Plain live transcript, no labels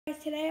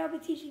today I'll be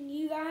teaching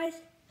you guys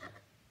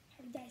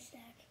how to dice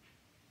stack.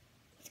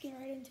 Let's get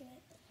right into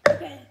it.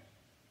 Okay,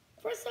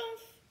 first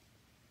off,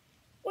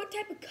 what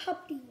type of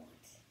cup do you want?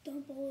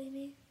 Don't bully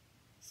me.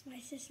 It's my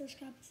sister's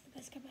cup. It's the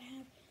best cup I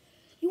have.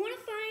 You want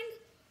to find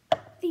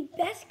the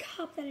best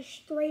cup that is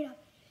straight up.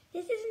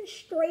 This isn't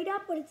straight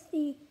up, but it's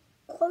the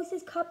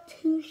closest cup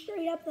to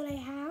straight up that I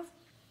have.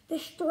 The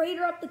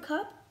straighter up the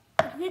cup,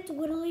 like it's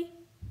literally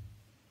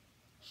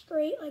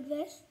straight like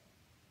this,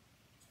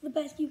 it's the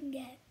best you can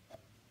get.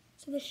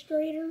 So the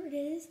straighter it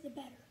is, the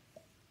better.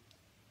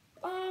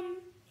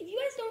 If you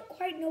guys don't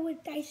quite know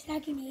what dice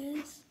stacking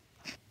is,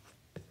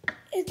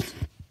 it's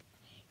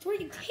where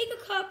you take a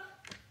cup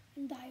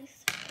and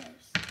dice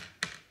first,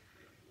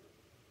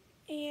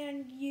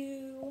 and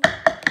you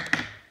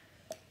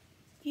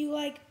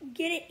like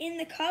get it in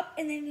the cup,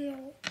 and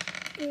then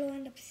it'll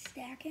end up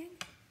stacking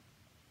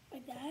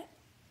like that.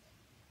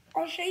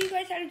 I'll show you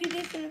guys how to do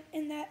this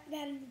in a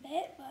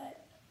bit,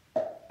 but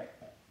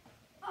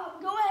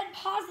go ahead,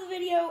 pause the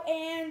video,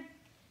 and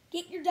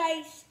get your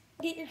dice,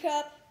 get your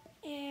cup,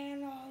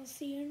 and I'll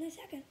see you in a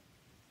second.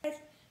 Guys,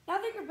 now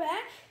that you're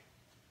back,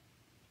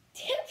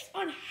 tips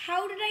on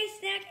how to dice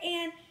stack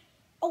and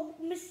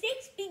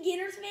mistakes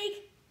beginners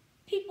make.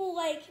 People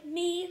like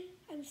me,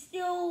 I'm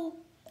still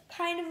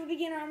kind of a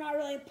beginner. I'm not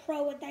really a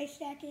pro at dice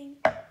stacking.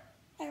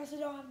 I also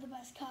don't have the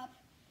best cup.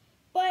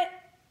 But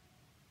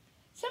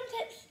some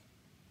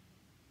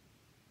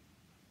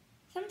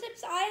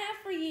tips I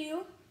have for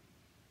you,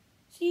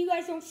 so you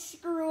guys don't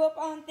screw up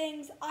on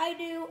things I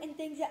do and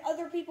things that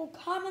other people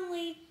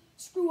commonly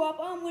screw up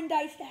on when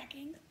dice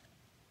stacking.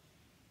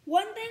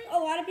 One thing a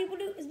lot of people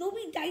do is they'll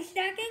be dice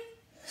stacking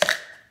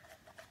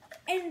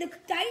and the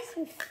dice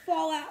will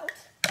fall out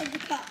of the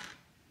cup,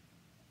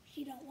 which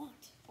you don't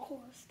want, of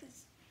course,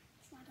 because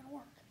it's not going to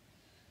work.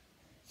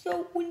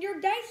 So when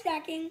you're dice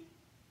stacking,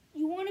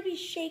 you want to be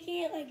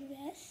shaking it like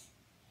this.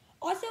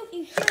 Also, if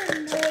you hear a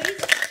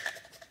noise,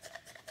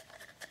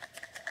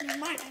 never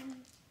mind,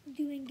 I'm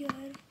doing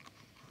good.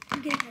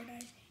 I'm getting more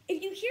dice.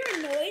 If you hear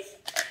a noise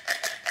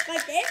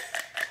like this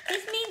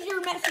means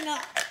you're messing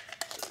up.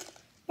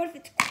 But if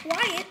it's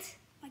quiet,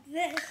 like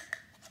this,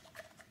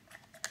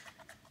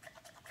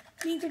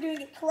 it means you're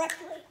doing it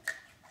correctly.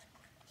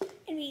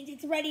 It means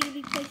it's ready to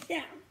be placed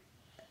down.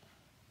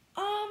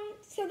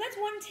 So that's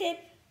one tip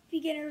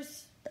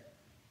beginners,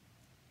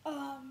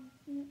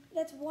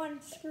 that's one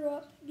screw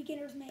up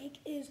beginners make,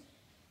 is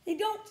they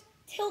don't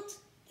tilt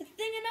the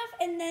thing enough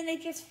and then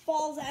it just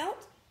falls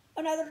out.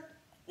 Another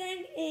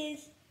thing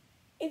is,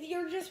 if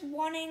you're just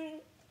wanting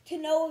to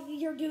know if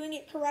you're doing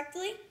it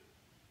correctly,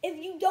 if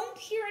you don't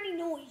hear any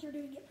noise, you're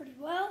doing it pretty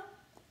well.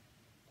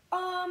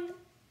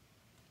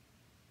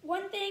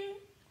 One thing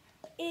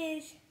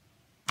is,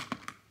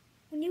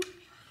 when you,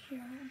 here,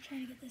 I'm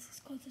trying to get this as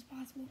close as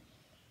possible.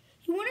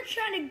 You want to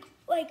try to,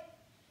 like,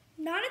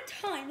 not a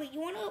ton, but you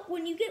want to,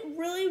 when you get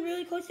really,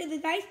 really close to the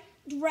dice,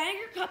 drag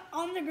your cup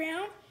on the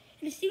ground,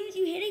 and as soon as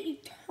you hit it, you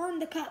turn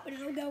the cup, and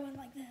it'll go in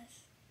like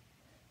this.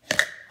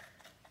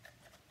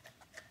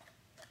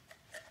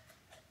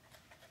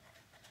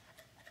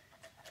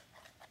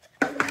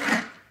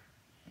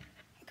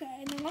 Okay,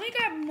 and then let me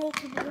grab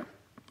multiple.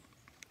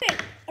 Okay,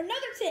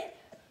 another tip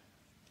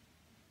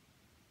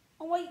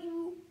on what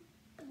you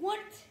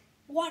want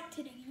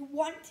to do. You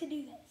want to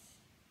do this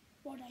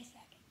while dice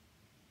stacking.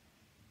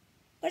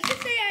 Let's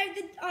just say I have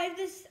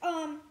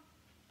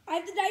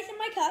the dice in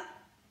my cup,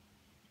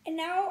 and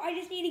now I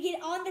just need to get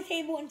it on the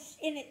table and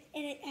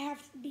it has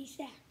to be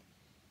stacked.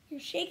 You're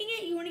shaking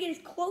it. You want to get as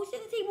close to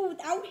the table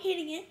without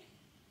hitting it,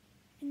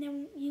 and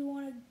then you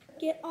want to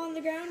get on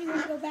the ground. You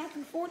want to go back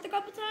and forth a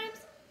couple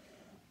times.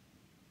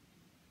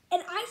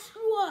 And I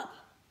screw up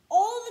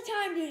all the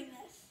time doing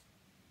this.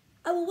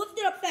 I will lift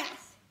it up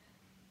fast,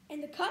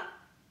 and the cup's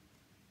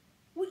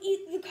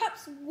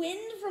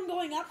wind from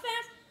going up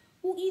fast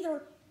will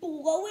either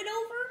blow it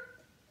over,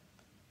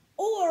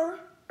 or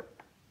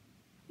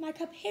my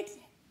cup hits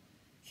it.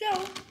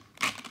 So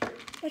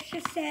let's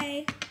just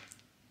say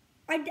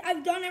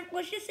I've done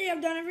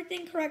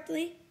everything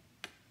correctly.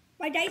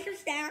 My dice are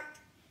stacked.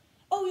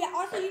 Oh yeah,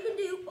 also you can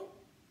do,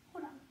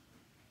 hold on.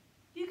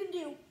 You can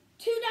do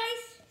 2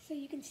 dice, so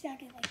you can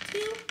stack it like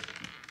 2,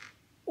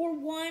 or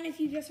 1 if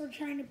you just are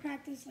trying to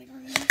practice, like,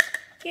 are you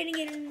getting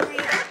it in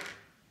right?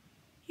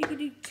 You can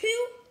do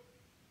 2,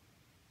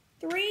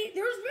 3. There's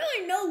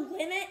really no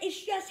limit.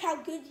 It's just how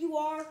good you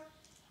are.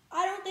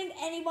 I don't think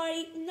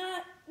anybody,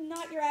 not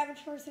your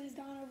average person, has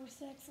gone over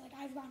 6. Like,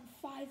 I've gone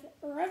 5,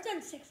 or I've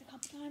done 6 a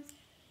couple times,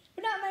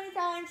 but not many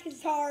times because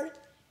it's hard.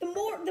 The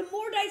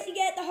more dice you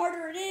get, the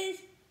harder it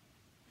is.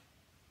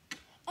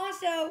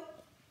 Also,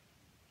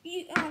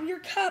 your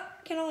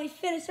cup can only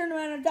fit a certain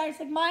amount of dice.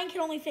 Like, mine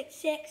can only fit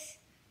 6,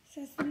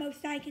 so that's the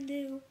most I can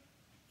do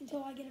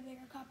until I get a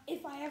bigger cup,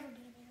 if I ever get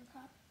a bigger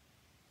cup.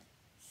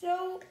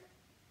 So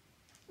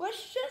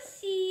let's just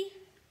see.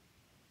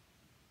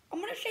 I'm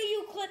going to show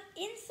you a clip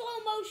in slow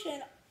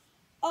motion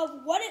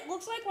of what it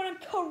looks like when I'm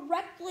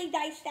correctly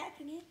dice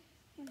stacking it.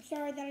 I'm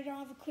sorry that I don't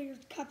have a clear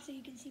cup so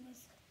you can see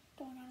what's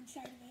going on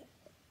inside of it.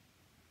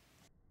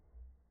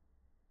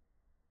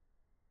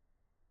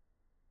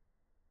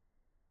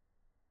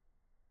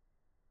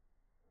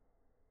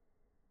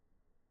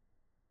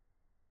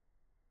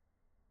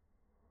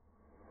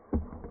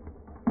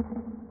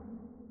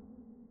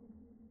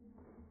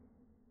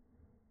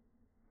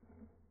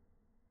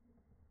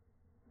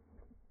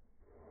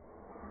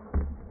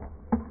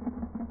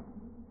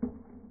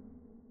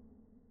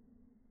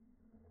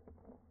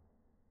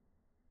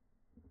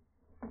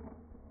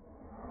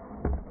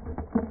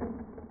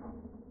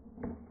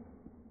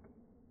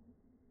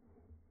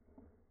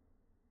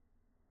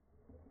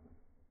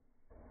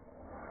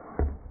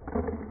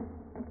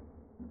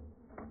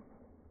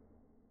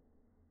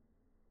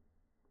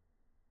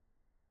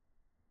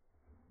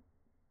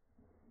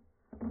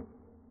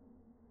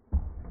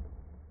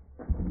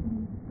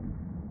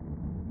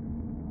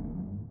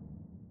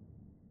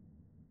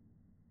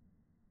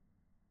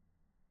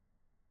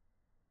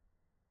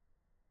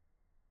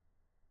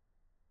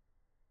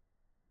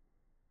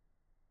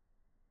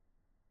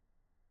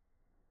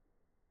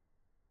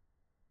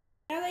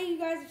 now that you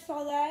guys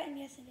saw that, and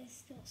yes, it is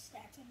still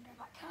stacked under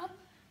my cup.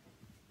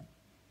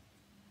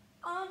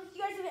 If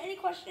you guys have any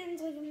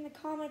questions, leave them in the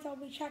comments. I'll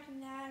be checking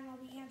that, and I'll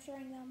be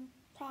answering them,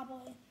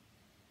 probably.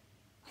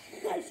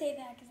 I say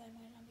that because I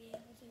might not be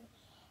able to.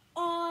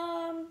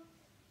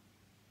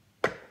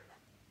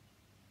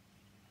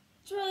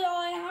 That's really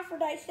all I have for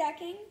dice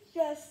stacking.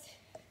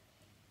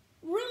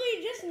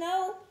 Really just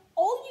know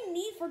all you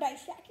need for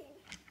dice stacking.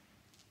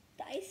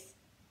 Dice,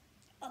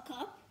 a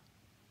cup,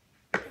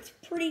 it's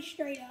pretty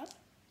straight up,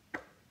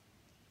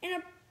 and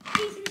a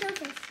decent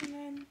surface, and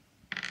then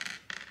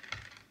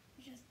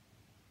just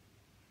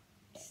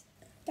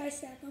dice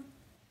stack them.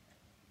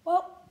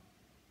 Well,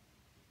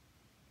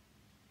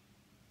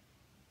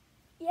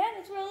 yeah,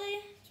 that's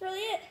really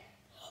it.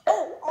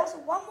 Oh, also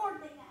one more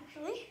thing,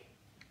 actually.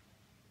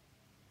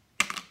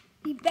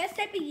 The best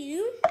type of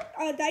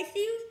dice to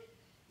use,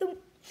 the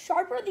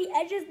sharper the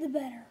edges, the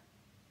better.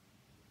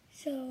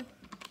 So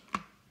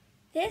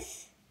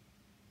this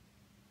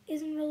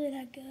isn't really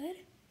that good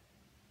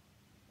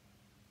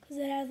because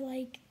it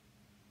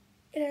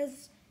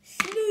has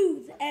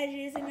smooth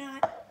edges and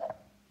not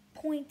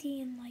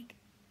pointy and like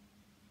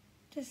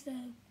just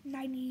a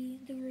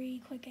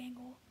 90-degree quick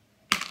angle.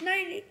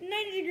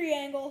 90-degree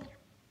angle.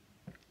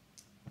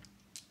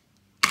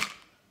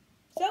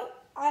 So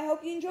I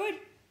hope you enjoyed.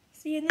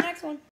 See you in the next one.